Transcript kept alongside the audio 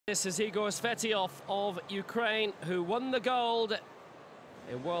This is Igor Svietov of Ukraine, who won the gold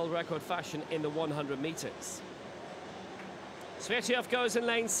in world record fashion in the 100 meters. Svietov goes in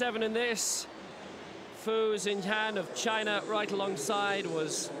lane 7 in this. Fu Xinhan of China right alongside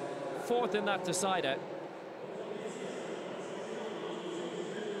was 4th in that decider.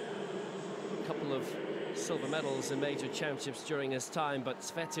 A couple of silver medals in major championships during his time, but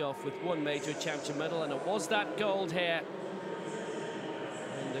Svietov with 1 major championship medal, and it was that gold here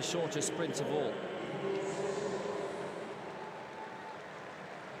in the shortest sprint of all.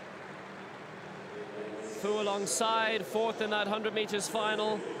 Fu alongside, 4th in that 100 meters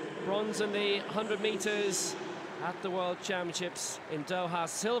final, bronze in the 100 meters at the World Championships in Doha,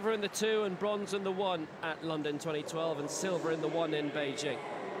 silver in the 2 and bronze in the 1 at London 2012, and silver in the 1 in Beijing.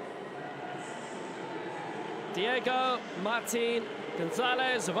 Diego Martin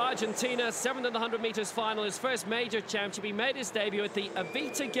Gonzalez of Argentina, 7th in the 100 meters final, his first major championship. He made his debut at the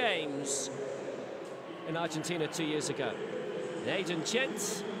Paralympic Games in Argentina 2 years ago. Ayden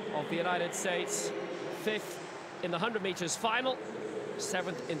JENT of the United States, 5th in the 100 meters final,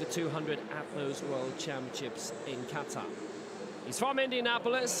 7th in the 200 at those World Championships in Qatar. He's from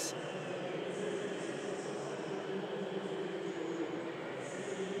Indianapolis.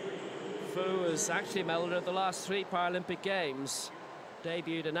 Fu has actually medaled at the last 3 Paralympic Games.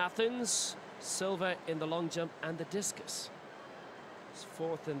 Debuted in Athens, silver in the long jump and the discus. He's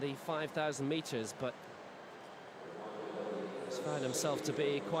 4th in the 5,000 meters, but he's found himself to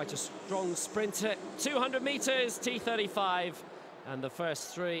be quite a strong sprinter. 200 meters, T35, and the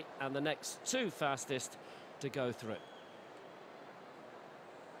first 3 and the next 2 fastest to go through.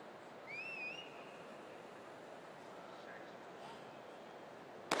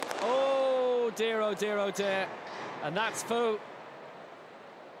 Oh dear, oh dear, oh dear. And that's Fu.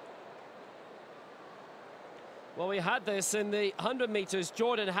 Well, we had this in the 100 meters.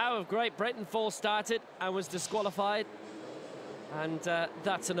 Jordan Howe of Great Britain false started and was disqualified. And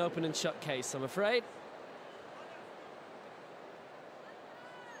that's an open and shut case, I'm afraid.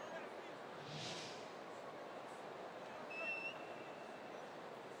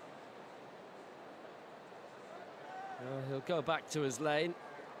 Well, he'll go back to his lane.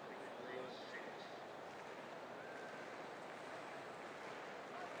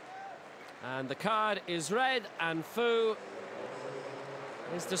 And the card is red, and Fu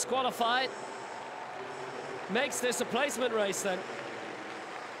is disqualified. Makes this a placement race then.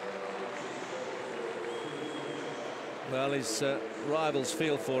 Well, his rivals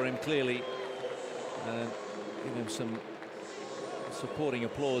feel for him clearly, and give him some supporting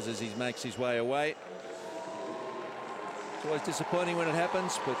applause as he makes his way away. It's always disappointing when it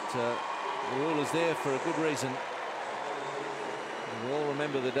happens, but the rule is there for a good reason. We all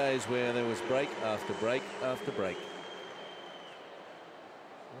remember the days where there was break after break after break.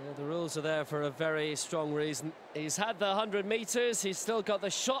 Yeah, the rules are there for a very strong reason. He's had the 100 meters, he's still got the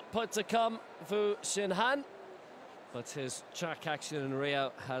shot put to come, Fu Xinhan, but his track action in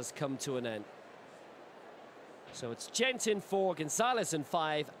Rio has come to an end. So it's JENT in 4, Gonzalez in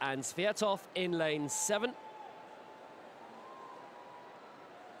 5, and Svietov in lane 7.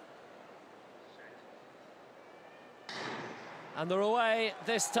 And they're away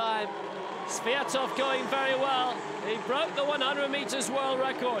this time. Svietov going very well. He broke the 100 meters world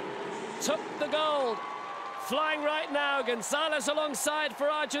record. Took the gold. Flying right now. Gonzalez alongside for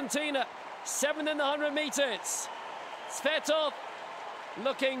Argentina. 7th in the 100 meters. Svietov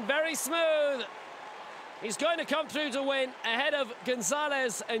looking very smooth. He's going to come through to win ahead of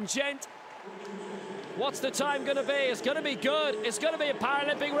Gonzalez and JENT. What's the time going to be? It's going to be good. It's going to be a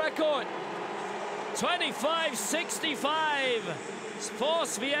Paralympic record. 25.65 for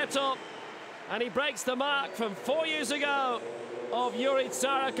Svietov, and he breaks the mark from 4 years ago of Yuri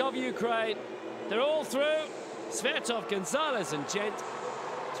Tsarak of Ukraine. They're all through. Svietov, Gonzalez and JENT.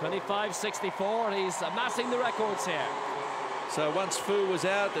 25.64, and he's amassing the records here. So once Fu was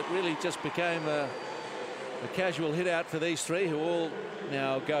out, it really just became a casual hit out for these 3 who all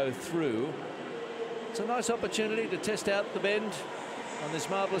now go through. It's a nice opportunity to test out the bend on this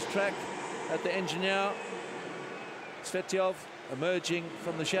marvellous track at the Xinhan. Svietov emerging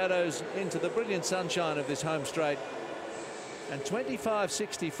from the shadows into the brilliant sunshine of this home straight. And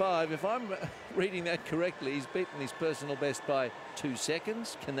 25.65, if I'm reading that correctly, he's beaten his personal best by 2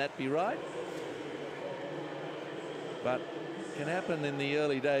 seconds. Can that be right? But can happen in the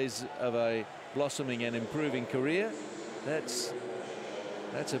early days of a blossoming and improving career. That's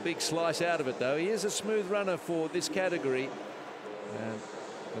a big slice out of it, though. He is a smooth runner for this category.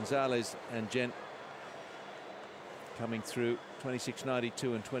 Gonzalez and JENT coming through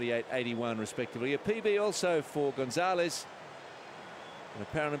 26.92 and 28.81 respectively. A PB also for Gonzalez. and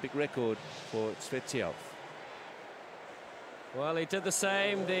a Paralympic record for TSVIETOV. Well, he did the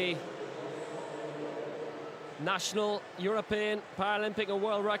same. The national, European, Paralympic and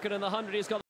world record in the 100. He's got